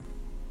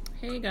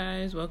Hey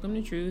guys, welcome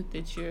to Truth.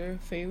 It's your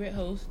favorite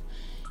host,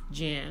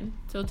 Jan.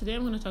 So today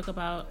I'm going to talk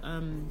about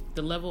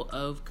the level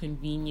of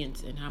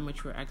convenience and how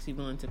much we're actually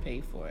willing to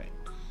pay for it.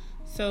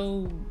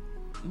 So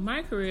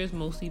my career has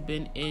mostly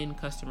been in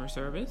customer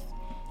service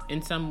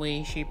in some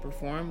way, shape, or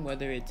form,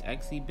 whether it's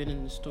actually been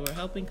in the store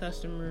helping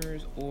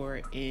customers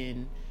or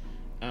in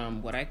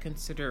what I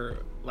consider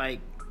like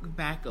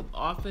back of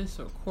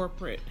office or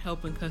corporate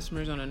helping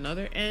customers on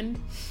another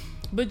end,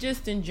 but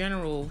just in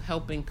general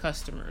helping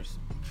customers.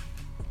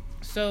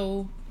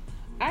 So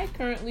I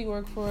currently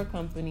work for a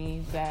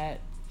company that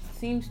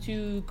seems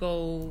to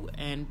go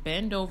and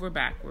bend over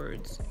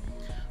backwards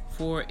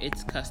for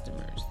its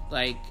customers.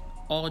 Like,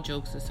 all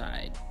jokes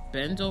aside,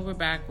 bends over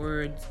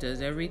backwards,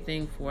 does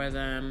everything for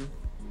them,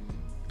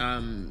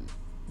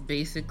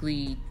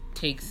 basically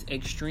takes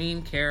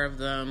extreme care of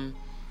them,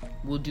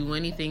 will do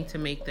anything to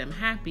make them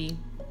happy.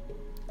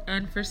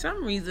 And for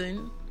some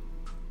reason,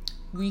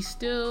 we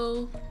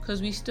still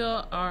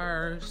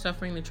are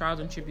suffering the trials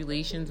and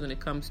tribulations when it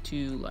comes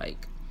to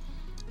like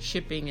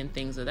shipping and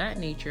things of that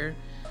nature,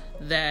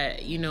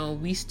 that,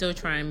 we still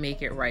try and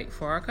make it right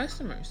for our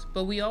customers.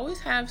 But we always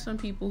have some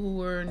people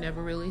who are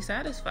never really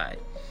satisfied.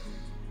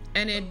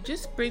 And it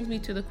just brings me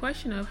to the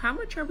question of how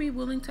much are we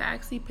willing to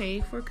actually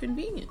pay for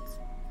convenience?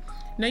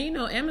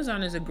 Now,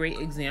 Amazon is a great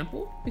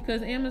example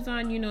because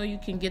Amazon, you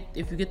can get,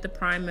 if you get the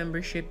Prime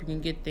membership, you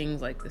can get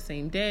things like the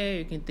same day,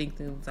 you can think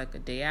things like a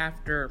day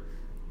after,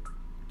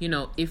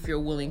 if you're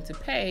willing to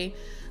pay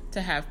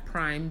to have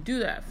Prime do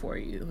that for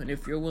you. And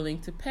if you're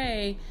willing to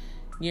pay,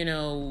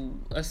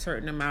 a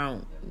certain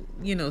amount,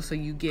 so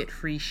you get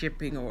free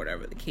shipping or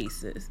whatever the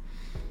case is.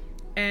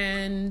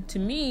 And to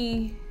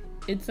me,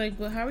 it's like,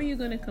 well, how are you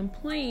going to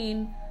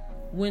complain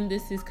when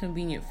this is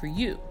convenient for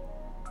you?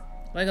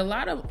 Like, a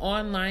lot of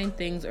online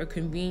things are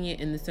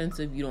convenient in the sense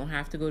of you don't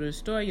have to go to the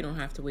store, you don't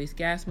have to waste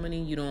gas money,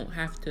 you don't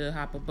have to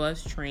hop a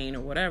bus, train,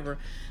 or whatever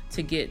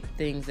to get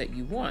things that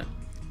you want.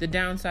 The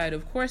downside,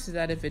 of course, is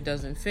that if it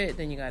doesn't fit,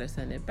 then you got to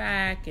send it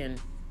back and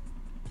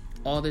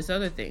all this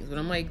other things. But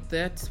I'm like,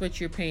 that's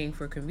what you're paying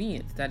for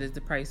convenience. That is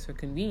the price for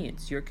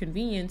convenience. Your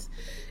convenience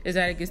is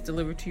that it gets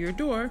delivered to your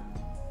door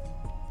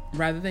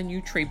rather than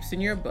you traipsing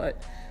your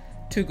butt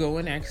to go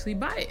and actually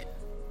buy it.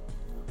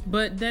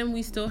 But then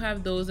we still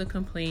have those that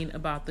complain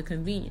about the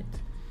convenience.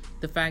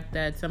 The fact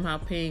that somehow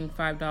paying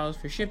 $5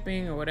 for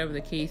shipping or whatever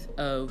the case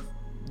of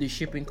the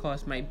shipping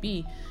cost might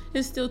be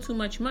is still too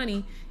much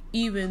money,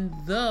 even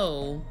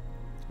though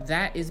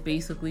that is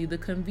basically the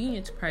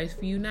convenience price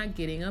for you not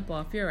getting up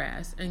off your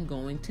ass and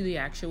going to the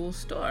actual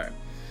store.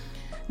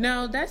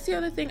 Now, that's the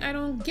other thing I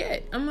don't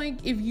get. I'm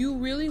like, if you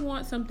really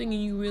want something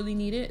and you really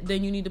need it,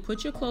 then you need to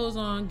put your clothes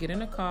on, get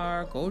in a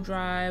car, go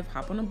drive,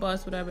 hop on a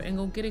bus, whatever, and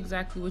go get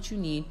exactly what you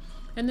need,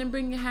 and then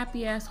bring your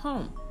happy ass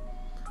home.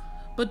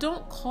 But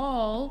don't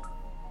call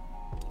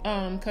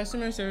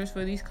customer service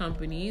for these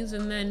companies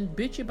and then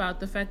bitch about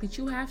the fact that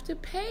you have to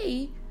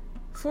pay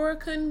for a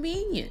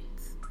convenience.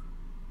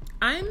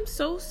 I'm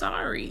so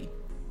sorry.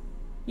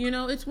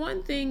 It's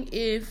one thing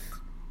if,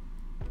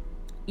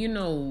 like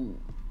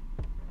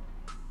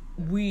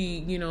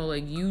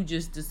you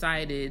just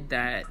decided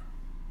that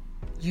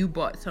you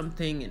bought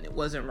something and it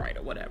wasn't right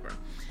or whatever.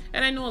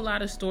 And I know a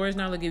lot of stores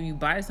now, like if you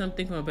buy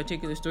something from a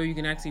particular store, you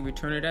can actually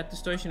return it at the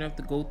store. So you don't have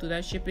to go through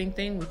that shipping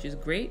thing, which is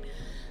great.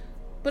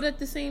 But at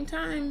the same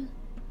time,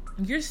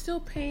 you're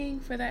still paying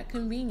for that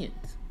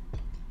convenience.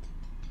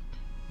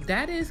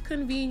 That is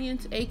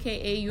convenience,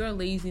 aka your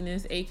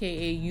laziness,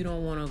 aka you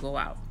don't want to go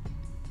out.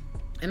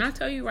 And I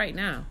tell you right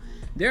now,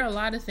 there are a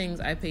lot of things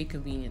I pay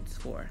convenience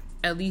for,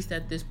 at least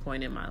at this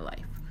point in my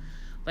life.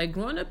 Like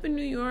growing up in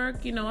New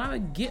York, I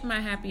would get my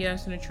happy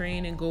ass on a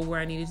train and go where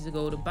I needed to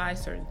go to buy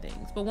certain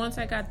things. But once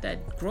I got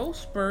that growth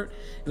spurt,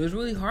 it was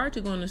really hard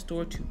to go in the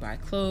store to buy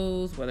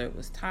clothes, whether it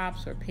was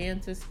tops or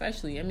pants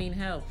especially. I mean,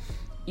 hell,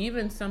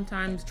 even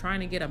sometimes trying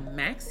to get a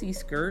maxi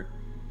skirt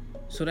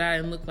so that I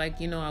didn't look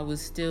like, I was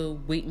still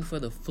waiting for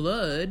the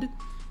flood.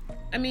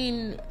 I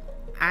mean,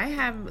 I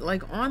have,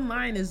 like,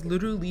 online is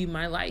literally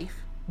my life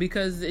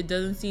because it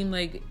doesn't seem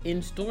like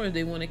in stores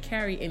they want to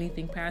carry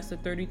anything past a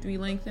 33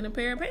 length in a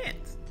pair of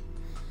pants.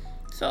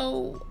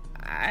 So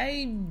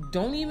I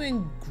don't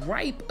even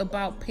gripe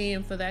about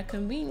paying for that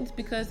convenience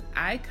because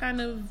I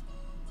kind of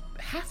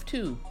have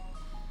to.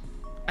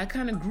 I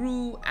kind of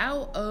grew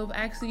out of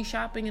actually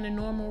shopping in a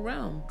normal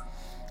realm.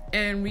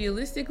 And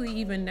realistically,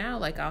 even now,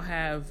 like I'll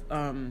have,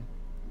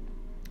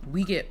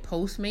 we get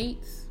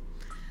Postmates,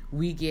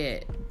 we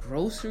get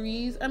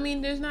groceries. I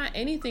mean, there's not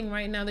anything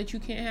right now that you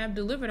can't have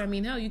delivered. I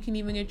mean, hell, you can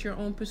even get your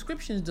own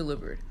prescriptions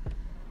delivered.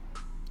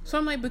 So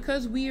I'm like,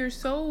 because we are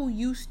so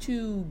used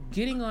to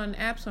getting on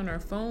apps on our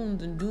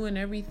phones and doing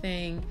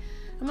everything,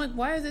 I'm like,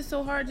 why is it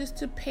so hard just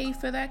to pay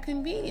for that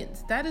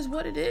convenience? That is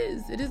what it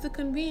is. It is a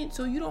convenience,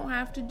 so you don't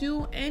have to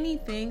do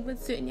anything but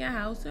sit in your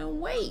house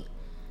and wait.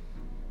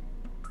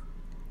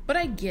 But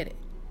I get it,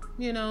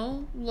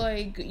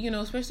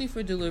 especially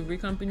for delivery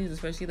companies,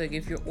 especially like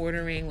if you're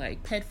ordering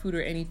like pet food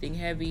or anything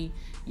heavy.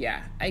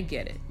 Yeah, I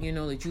get it.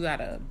 That you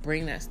gotta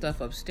bring that stuff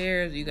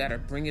upstairs. You gotta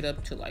bring it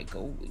up to like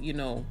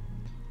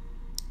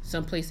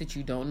some place that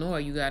you don't know, or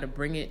you got to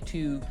bring it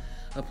to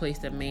a place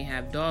that may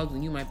have dogs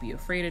and you might be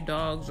afraid of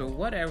dogs or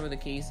whatever the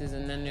case is,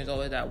 and then there's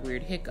always that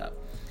weird hiccup.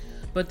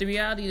 But the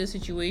reality of the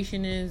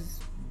situation is,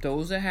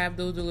 those that have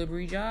those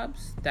delivery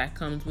jobs, that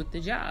comes with the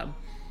job.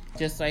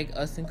 Just like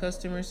us in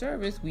customer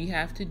service, we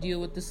have to deal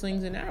with the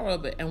slings and arrows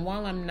of it. And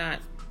while I'm not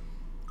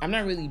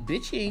really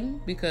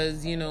bitching,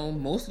 because, you know,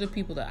 most of the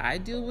people that I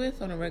deal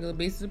with on a regular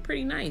basis are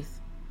pretty nice.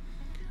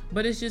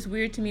 But it's just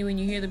weird to me when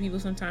you hear the people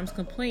sometimes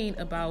complain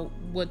about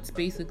what's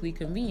basically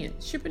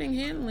convenient. Shipping and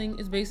handling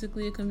is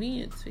basically a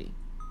convenience fee.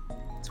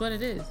 It's what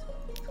it is.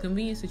 It's a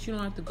convenience that you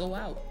don't have to go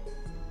out.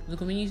 It's a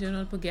convenience that you don't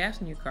have to put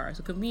gas in your car. It's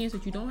a convenience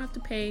that you don't have to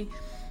pay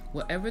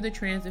whatever the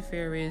transit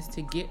fare is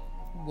to get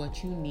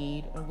what you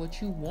need or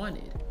what you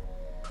wanted.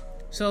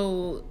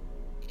 So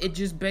it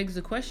just begs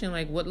the question,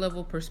 like, what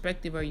level of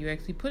perspective are you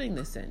actually putting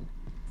this in?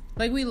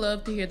 Like, we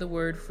love to hear the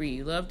word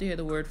free. Love to hear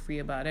the word free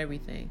about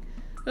everything.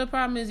 The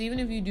problem is, even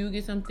if you do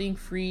get something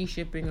free,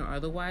 shipping or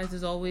otherwise,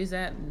 there's always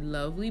that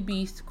lovely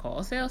beast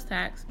called sales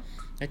tax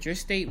that your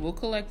state will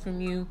collect from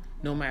you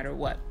no matter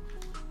what.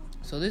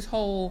 So this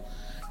whole,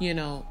 you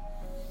know,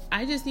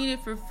 I just need it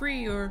for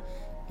free, or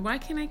why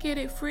can't I get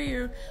it free,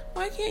 or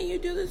why can't you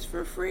do this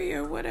for free,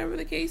 or whatever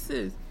the case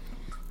is.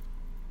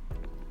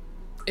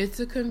 It's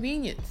a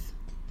convenience.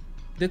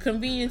 The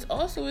convenience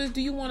also is,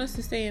 do you want us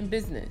to stay in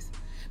business?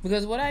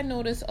 Because what I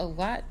notice a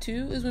lot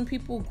too is when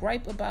people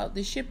gripe about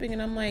the shipping,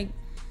 and I'm like,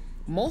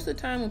 most of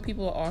the time when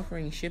people are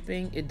offering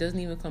shipping, it doesn't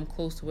even come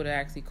close to what it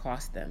actually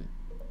costs them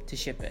to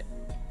ship it.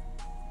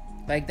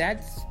 Like,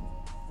 that's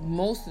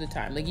most of the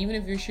time. Like, even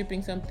if you're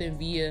shipping something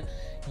via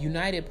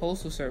United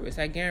Postal Service,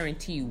 I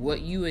guarantee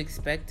what you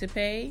expect to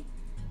pay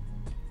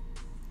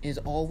is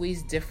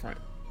always different.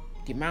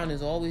 The amount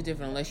is always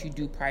different unless you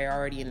do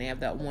priority and they have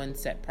that one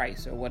set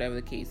price or whatever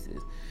the case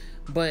is.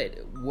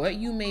 But what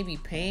you may be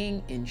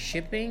paying in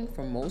shipping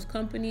for most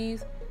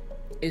companies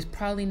is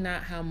probably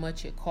not how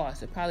much it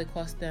costs. It probably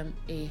costs them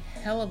a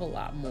hell of a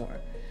lot more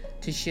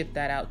to ship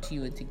that out to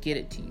you and to get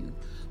it to you.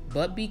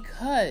 But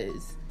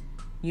because,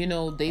 you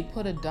know, they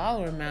put a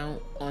dollar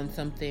amount on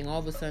something, all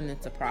of a sudden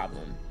it's a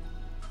problem.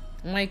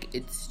 Like,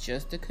 it's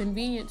just a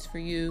convenience for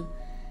you.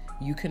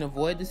 You can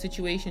avoid the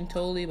situation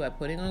totally by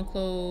putting on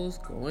clothes,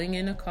 going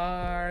in a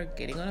car,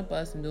 getting on a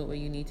bus, and doing what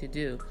you need to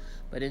do.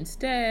 But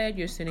instead,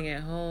 you're sitting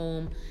at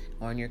home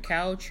on your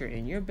couch or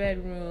in your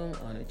bedroom,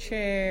 on a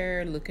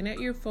chair, looking at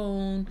your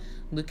phone,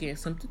 looking at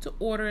something to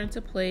order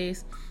into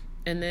place,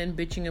 and then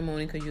bitching and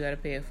moaning because you got to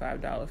pay a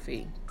 $5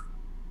 fee.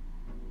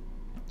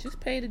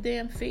 Just pay the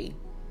damn fee.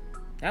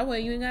 That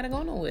way you ain't got to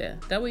go nowhere.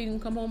 That way you can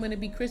come home and it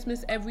be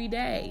Christmas every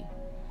day.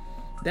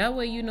 That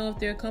way you know if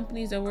there are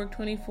companies that work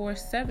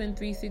 24/7,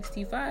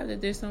 365,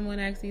 that there's someone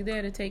actually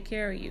there to take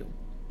care of you.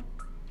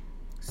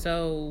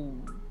 So,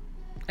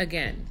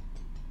 again,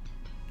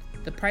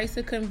 the price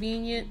of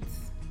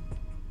convenience,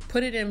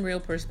 put it in real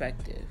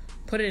perspective.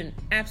 Put it in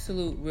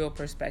absolute real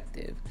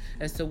perspective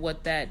as to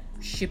what that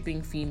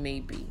shipping fee may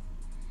be.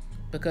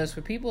 Because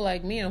for people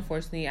like me,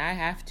 unfortunately, I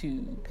have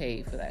to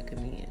pay for that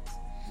convenience.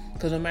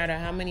 Because no matter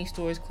how many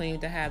stores claim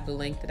to have the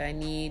length that I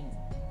need,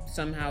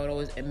 somehow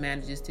it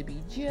manages to be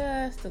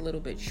just a little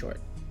bit short.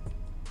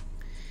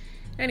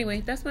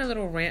 Anyway, that's my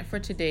little rant for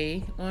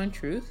today on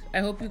Truth. I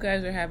hope you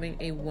guys are having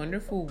a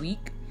wonderful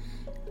week.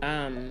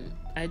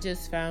 I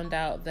just found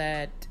out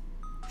that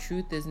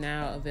Truth is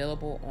now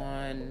available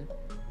on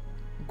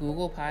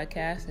Google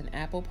Podcasts and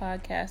Apple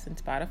Podcasts and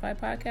Spotify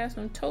Podcasts.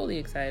 I'm totally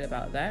excited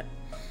about that.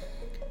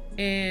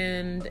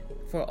 And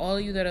for all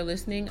of you that are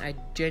listening, I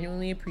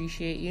genuinely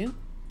appreciate you.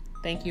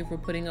 Thank you for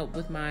putting up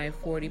with my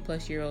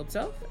 40-plus-year-old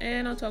self,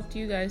 and I'll talk to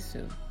you guys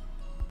soon.